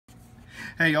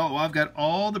Hey y'all, well, I've got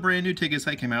all the brand new tickets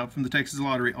that came out from the Texas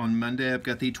Lottery on Monday. I've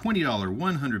got the $20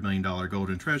 $100 million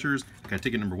Golden Treasures. Got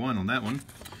ticket number 1 on that one.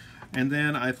 And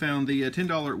then I found the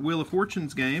 $10 Wheel of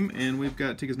Fortunes game, and we've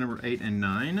got tickets number 8 and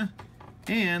 9.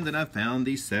 And then I found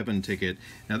the 7 ticket.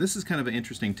 Now this is kind of an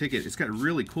interesting ticket. It's got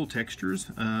really cool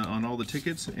textures on all the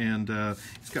tickets, and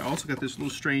it's also got this little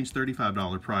strange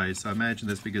 $35 prize. So I imagine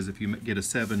that's because if you get a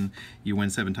 7, you win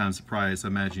 7 times the prize. So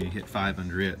I imagine you hit 5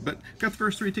 under it. But got the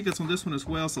first 3 tickets on this one as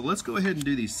well. So let's go ahead and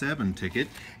do the 7 ticket,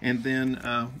 and then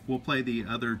we'll play the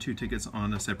other 2 tickets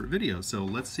on a separate video. So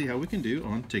let's see how we can do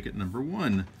on ticket number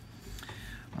 1.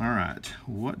 All right,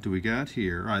 what do we got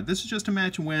here? All right, this is just a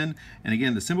match and win, and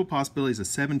again, the simple possibilities is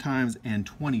 7 times and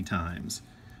 20 times.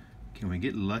 Can we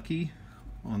get lucky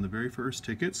on the very first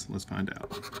tickets? Let's find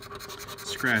out.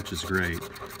 Scratch is great.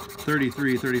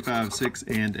 33, 35, 6,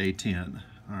 and a 10.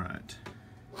 All right.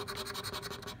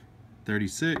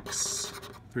 36,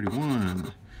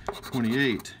 31,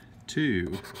 28,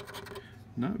 2.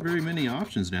 Not very many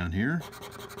options down here.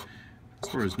 As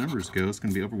far as numbers go, it's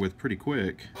going to be over with pretty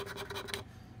quick.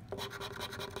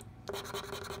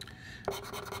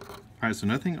 Alright, so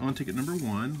nothing on ticket number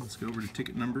 1. Let's go over to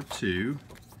ticket number 2.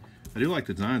 I do like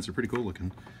the designs, they're pretty cool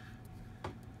looking.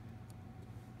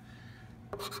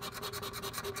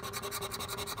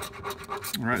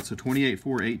 Alright, so 28,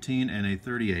 4, 18, and a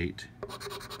 38.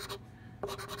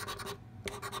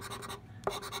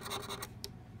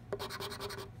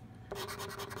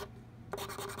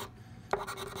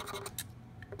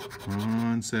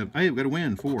 On 7. Hey, we've got a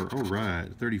win. 4.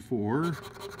 Alright, 34,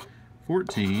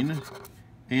 14.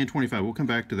 And 25. We'll come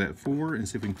back to that 4 and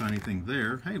see if we can find anything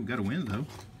there. Hey, we've got a win though.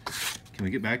 Can we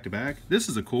get back to back? This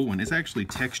is a cool one. It's actually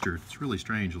textured. It's really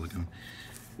strange looking.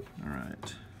 All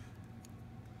right.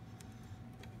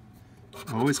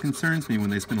 Always concerns me when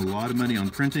they spend a lot of money on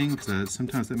printing, because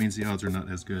sometimes that means the odds are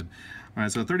not as good. All right,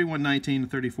 so 31, 19,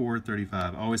 34,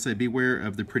 35. I always say beware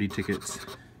of the pretty tickets.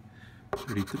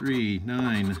 33,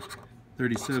 9,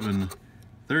 37,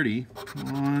 30.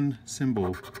 Come on,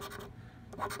 symbol.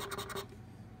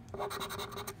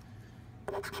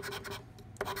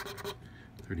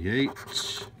 38.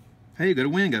 Hey, you got a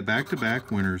win. Got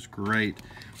back-to-back winners. Great.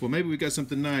 Well, maybe we got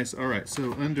something nice. All right,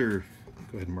 so under,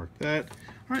 go ahead and mark that.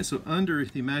 All right, so under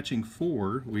the matching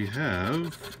 4, we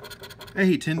have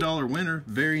a $10 winner.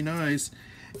 Very nice.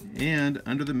 And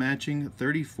under the matching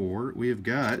 34, we have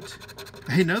got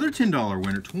another $10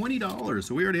 winner, $20.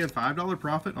 So we already have $5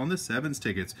 profit on the 7s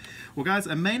tickets. Well, guys,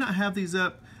 I may not have these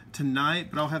up tonight,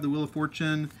 but I'll have the Wheel of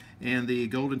Fortune and the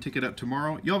golden ticket up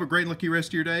tomorrow. Y'all have a great and lucky rest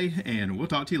of your day, and we'll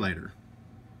talk to you later.